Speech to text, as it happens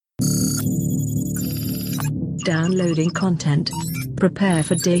Downloading content. Prepare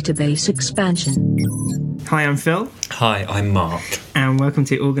for database expansion. Hi, I'm Phil. Hi, I'm Mark. And welcome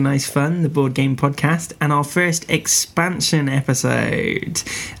to Organised Fun, the board game podcast, and our first expansion episode.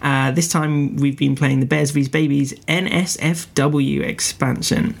 This time we've been playing the Bears vs Babies NSFW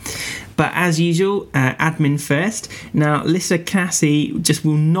expansion. But as usual, admin first. Now, Lissa Cassie just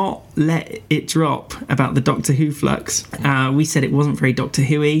will not let it drop about the Doctor Who flux. We said it wasn't very Doctor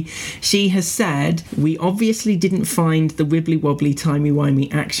Who-y. She has said, we obviously didn't find the wibbly-wobbly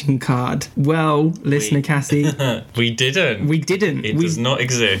timey-wimey action card. Well, listener Cassie... We didn't. We didn't. It does not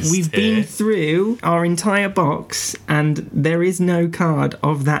exist. We've been through our entire box and there is no card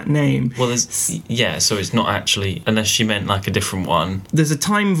of that name. Well, so it's not actually, unless she meant like a different one. There's a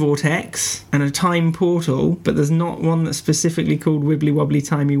time vortex and a time portal, but there's not one that's specifically called wibbly wobbly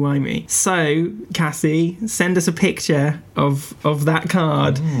timey wimey. So, Cassie, send us a picture of that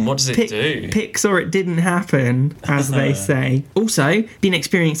card. What does it do? Pics or it didn't happen, as they say. Also, been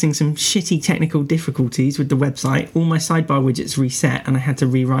experiencing some shitty technical difficulties with the website. All my sidebar widgets reset and I had to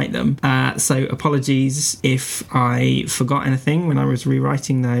rewrite them. So apologies if I forgot anything when I was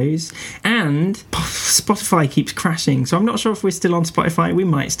rewriting those. And Spotify keeps crashing, so I'm not sure if we're still on Spotify. We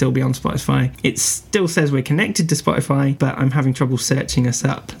might still be on Spotify. It still says we're connected to Spotify, but I'm having trouble searching us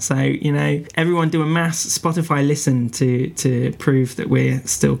up. So, everyone do a mass Spotify listen to prove that we're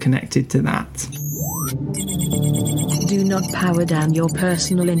still connected to that. Do not power down your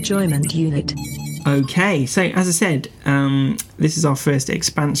personal enjoyment unit. Okay, so as I said, this is our first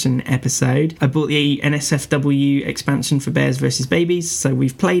expansion episode. I bought the NSFW expansion for Bears vs Babies, so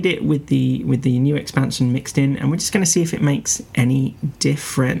we've played it with the new expansion mixed in, and we're just going to see if it makes any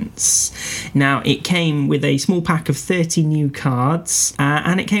difference. Now, it came with a small pack of 30 new cards,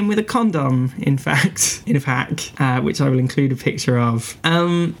 and it came with a condom, in fact, in a pack, which I will include a picture of.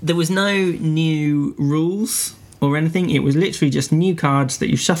 There was no new rules or anything. It was literally just new cards that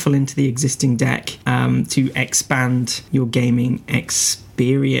you shuffle into the existing deck to expand your gaming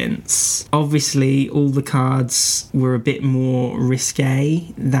experience. Obviously, all the cards were a bit more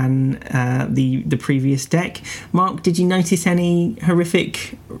risque than the previous deck. Mark, did you notice any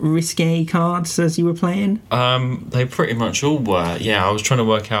horrific risque cards as you were playing? They pretty much all were. Yeah, I was trying to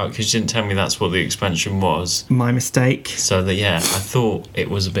work out because you didn't tell me that's what the expansion was. My mistake. So I thought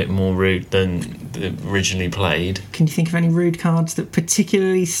it was a bit more rude than the originally played. Can you think of any rude cards that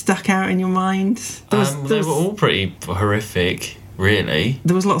particularly stuck out in your mind? They were all pretty horrific. Really?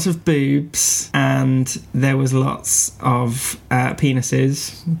 There was lots of boobs and there was lots of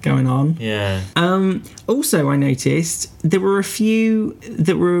penises going on. Yeah. Also, I noticed there were a few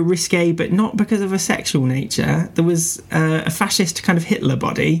that were risque, but not because of a sexual nature. There was a fascist kind of Hitler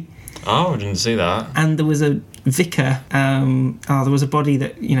body. Oh, I didn't see that. And there was a vicar. There was a body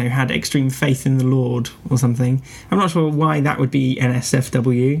that, had extreme faith in the Lord or something. I'm not sure why that would be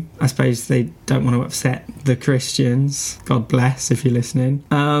NSFW. I suppose they don't want to upset the Christians. God bless if you're listening.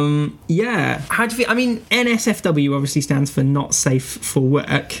 Yeah. How do you feel? I mean, NSFW obviously stands for not safe for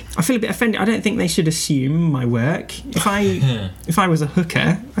work. I feel a bit offended. I don't think they should assume my work. If I was a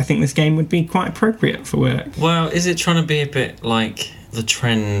hooker, I think this game would be quite appropriate for work. Well, is it trying to be a bit like the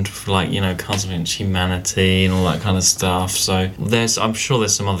trend for cards against humanity and all that kind of stuff? So I'm sure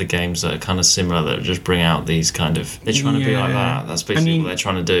there's some other games that are kind of similar that just bring out these kind of, they're trying to be like that. That's basically what they're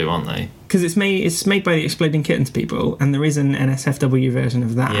trying to do, aren't they? Because it's made by the Exploding Kittens people, and there is an NSFW version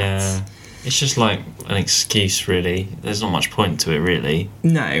of that. Yeah. It's just like an excuse, really. There's not much point to it, really.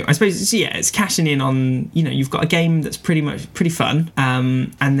 No, I suppose it's cashing in on, you've got a game that's pretty fun,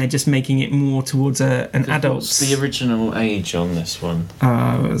 and they're just making it more towards an adult. What's the original age on this one?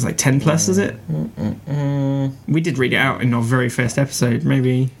 It was like 10 plus, is it? We did read it out in our very first episode.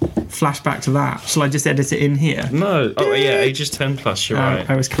 Maybe flashback to that. Shall I just edit it in here? No. Oh, yeah, age is 10 plus, you're right.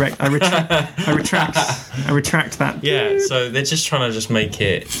 I was correct. I retract that. Yeah, so they're just trying to just make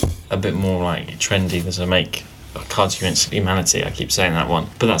it a bit more trendy to make Cards Against Humanity. I keep saying that one,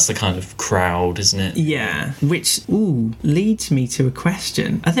 but that's the kind of crowd, isn't it? Yeah, which leads me to a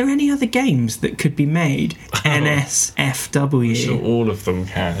question. Are there any other games that could be made NSFW? I'm sure all of them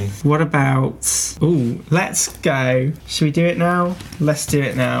can. What about let's go. Should we do it now? Let's do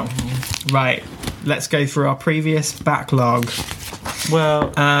it now. Right, let's go through our previous backlog.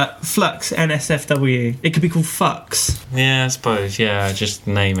 Well, Flux NSFW. It could be called Fux. Yeah, I suppose. Yeah, just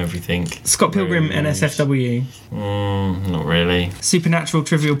name everything. Scott Pilgrim NSFW. Not really. Supernatural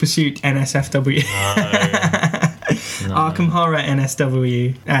Trivial Pursuit NSFW. No. Arkham Horror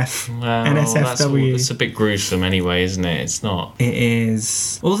NSW. Well, NSFW. it's a bit gruesome anyway, isn't it? It's not. It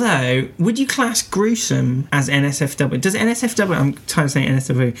is. Although, would you class gruesome as NSFW? Does NSFW, I'm trying to say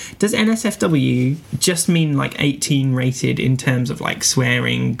NSFW, does NSFW just mean like 18 rated in terms of like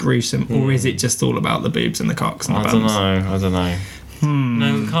swearing, gruesome, or is it just all about the boobs and the cocks and the bums? I don't know.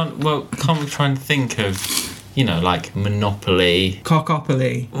 No, can't we try and think of, like Monopoly?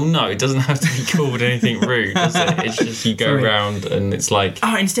 Cockopoly. Well, no, it doesn't have to be called anything rude, does it? It's just you go around and it's like...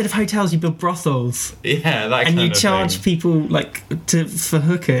 Oh, instead of hotels, you build brothals. Yeah, that kind of thing. And you thing. charge people, like, for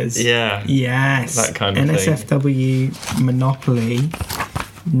hookers. Yeah. Yes. That kind of thing. NSFW, Monopoly.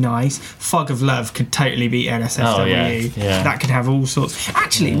 Nice. Fog of Love could totally be NSFW. Oh, yeah. That could have all sorts.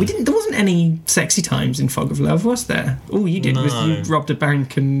 Actually, there wasn't any sexy times in Fog of Love, was there? All you did was you robbed a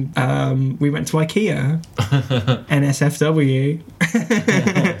bank and we went to IKEA. NSFW.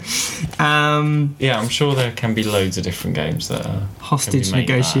 Yeah, I'm sure there can be loads of different games that are Hostage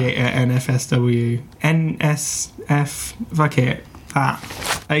Negotiator, NFSW. NSF. Fuck it.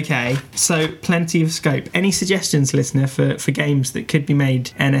 Okay, so plenty of scope. Any suggestions, listener, for games that could be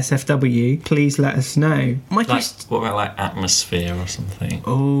made NSFW, please let us know. What about like Atmosphere or something?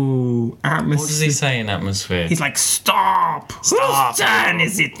 Oh, Atmosphere. What does he say in Atmosphere? He's like, stop! Whose turn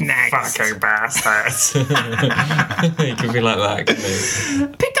is it next? Fucking bastard. He could be like that, couldn't he?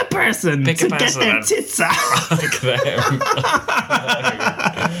 Pick a person to get their tits out. Fuck them.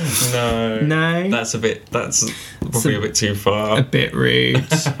 No. That's probably a bit too far. A bit rude.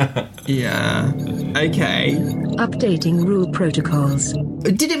 Yeah. Okay. Updating rule protocols.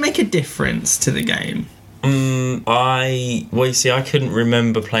 Did it make a difference to the game? I couldn't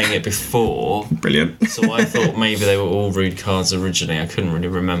remember playing it before. Brilliant. So I thought maybe they were all rude cards originally. I couldn't really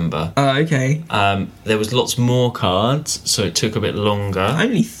remember. Okay. There was lots more cards, so it took a bit longer.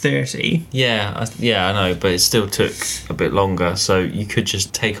 Only 30. Yeah, I know, but it still took a bit longer. So you could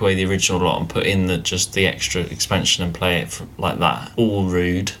just take away the original lot and put in just the extra expansion and play it like that. All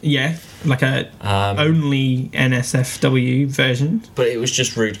rude. Yeah, like a only NSFW version. But it was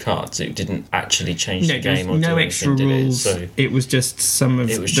just rude cards. It didn't actually change the game or no do extra anything, rules. Did it? So it was just some of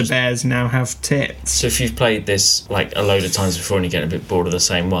the bears now have tits. So if you've played this like a load of times before and you get a bit bored of the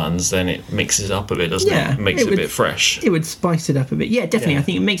same ones, then it mixes it up a bit, doesn't it? It makes it a bit fresh. It would spice it up a bit. Yeah, definitely. I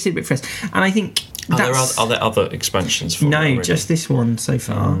think it makes it a bit fresh. And I think are there other expansions for it already? Just this one so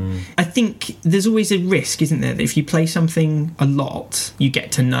far. I think there's always a risk, isn't there, that if you play something a lot, you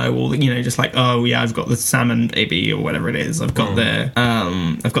get to know all the, just like, oh yeah, I've got the salmon baby or whatever it is. I've got the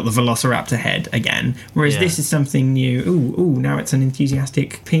Velociraptor head again. Whereas this is something new. Ooh, now it's an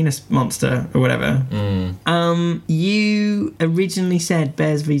enthusiastic penis monster or whatever. You originally said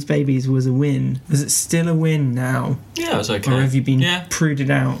Bears vs Babies was a win. Is it still a win now? Yeah, it was okay. Or have you been pruded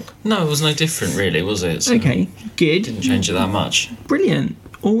out? No, it was no different really, was it? So okay, good. Didn't change it that much. Brilliant.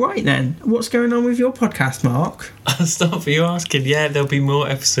 All right then. What's going on with your podcast, Mark? Stop you asking. Yeah, there'll be more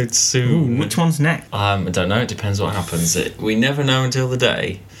episodes soon. Ooh, which one's next? I don't know. It depends what happens. We never know until the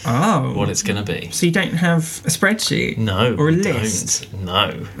day. Oh. What it's going to be. So you don't have a spreadsheet? No. Or a list?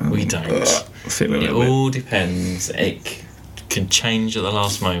 No, we don't. It all depends. It can change at the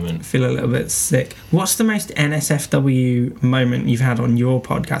last moment. Feel a little bit sick. What's the most NSFW moment you've had on your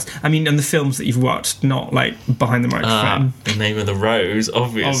podcast? I mean, on the films that you've watched, not like behind the microphone. The Name of the Rose,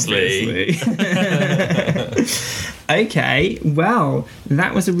 obviously. Okay, well,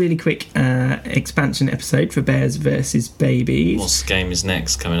 that was a really quick expansion episode for Bears vs Babies. What game is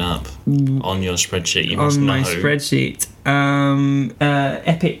next coming up on your spreadsheet? You must know. On my spreadsheet.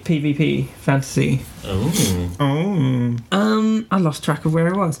 Epic PvP Fantasy. I lost track of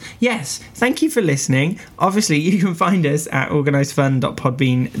where I was. Yes, thank you for listening. Obviously, you can find us at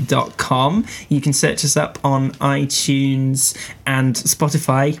organisedfun.podbean.com. You can search us up on iTunes and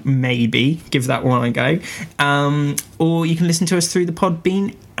Spotify, maybe. Give that one a go. Or you can listen to us through the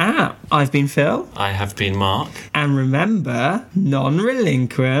Podbean app. I've been Phil. I have been Mark. And remember, non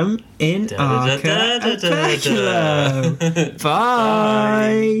relinquum in arca aperculo.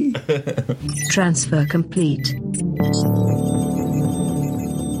 Bye. Transfer complete.